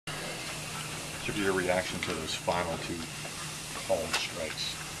Should be your reaction to those final two called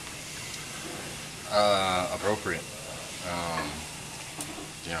strikes? Appropriate.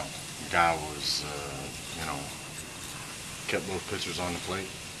 You know, the guy was, kept both pitchers on the plate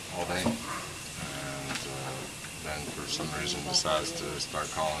all day, and then for some reason decides to start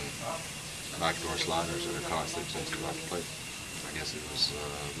calling backdoor sliders that are caught 6 inches off the plate. I guess it was a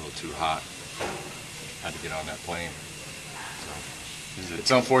little too hot. Had to get on that plane. So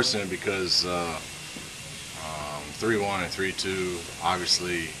it's unfortunate because 3-1 and 3-2.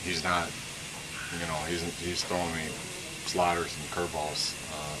 Obviously, he's not. He's throwing me sliders and curveballs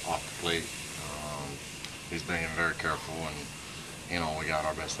off the plate. He's being very careful, and we got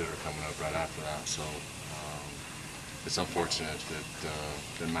our best hitter coming up right after that. So it's unfortunate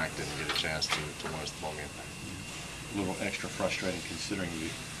that Mac didn't get a chance to win us the ball game. A little extra frustrating considering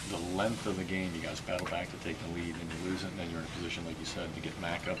the length of the game. You guys battle back to take the lead, and you lose it, and then you're in a position, like you said, to get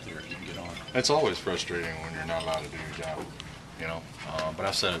Mac up there if you can get on. It's always frustrating when you're not allowed to do your job, But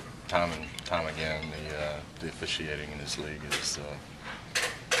I've said it time and time again, the officiating in this league is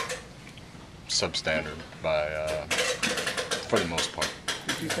substandard for the most part.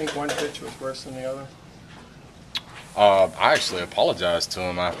 Did you think one pitch was worse than the other? I actually apologized to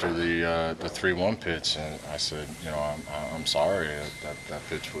him after the 3-1 pitch, and I said, I'm sorry that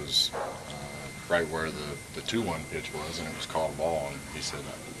pitch was right where the 2-1 pitch was, and it was called a ball, and he said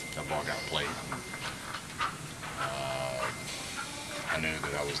that ball got played. I knew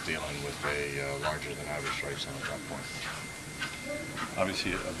that I was dealing with a larger than average strike zone at that point.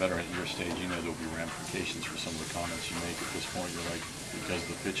 Obviously, a veteran at your stage, you know there'll be ramifications for some of the comments you make at this point. You're like, because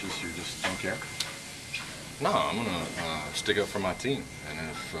of the pitches, you just don't care? No, I'm going to stick up for my team. And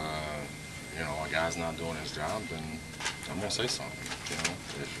if, a guy's not doing his job, then I'm going to say something.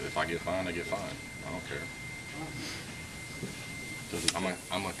 If I get fined, I get fined. I don't care.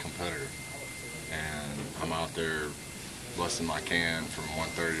 I'm a competitor. And I'm out there busting my can from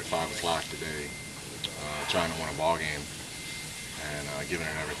 1:30 to 5 o'clock today, trying to win a ball game, and giving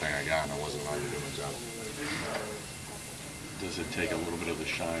it everything I got, and I wasn't allowed to do my job. Does it take a little bit of the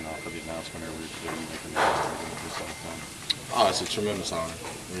shine off of the announcement every day you make an announcement this type of time? Oh, it's a tremendous honor.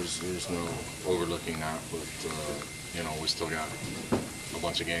 There's no overlooking that, but we still got a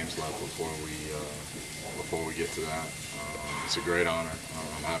bunch of games left before we get to that. It's a great honor.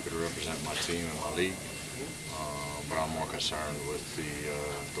 I'm happy to represent my team and my league, but I'm more concerned with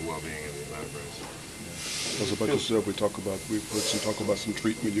the well-being of the Atlanta Braves. As about yourself, we've heard some talk about some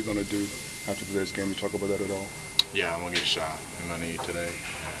treatment you're going to do after today's game. You talk about that at all? Yeah, I'm gonna get a shot in my knee today, and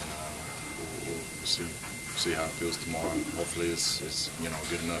we'll see how it feels tomorrow. Hopefully, it's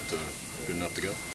good enough to go.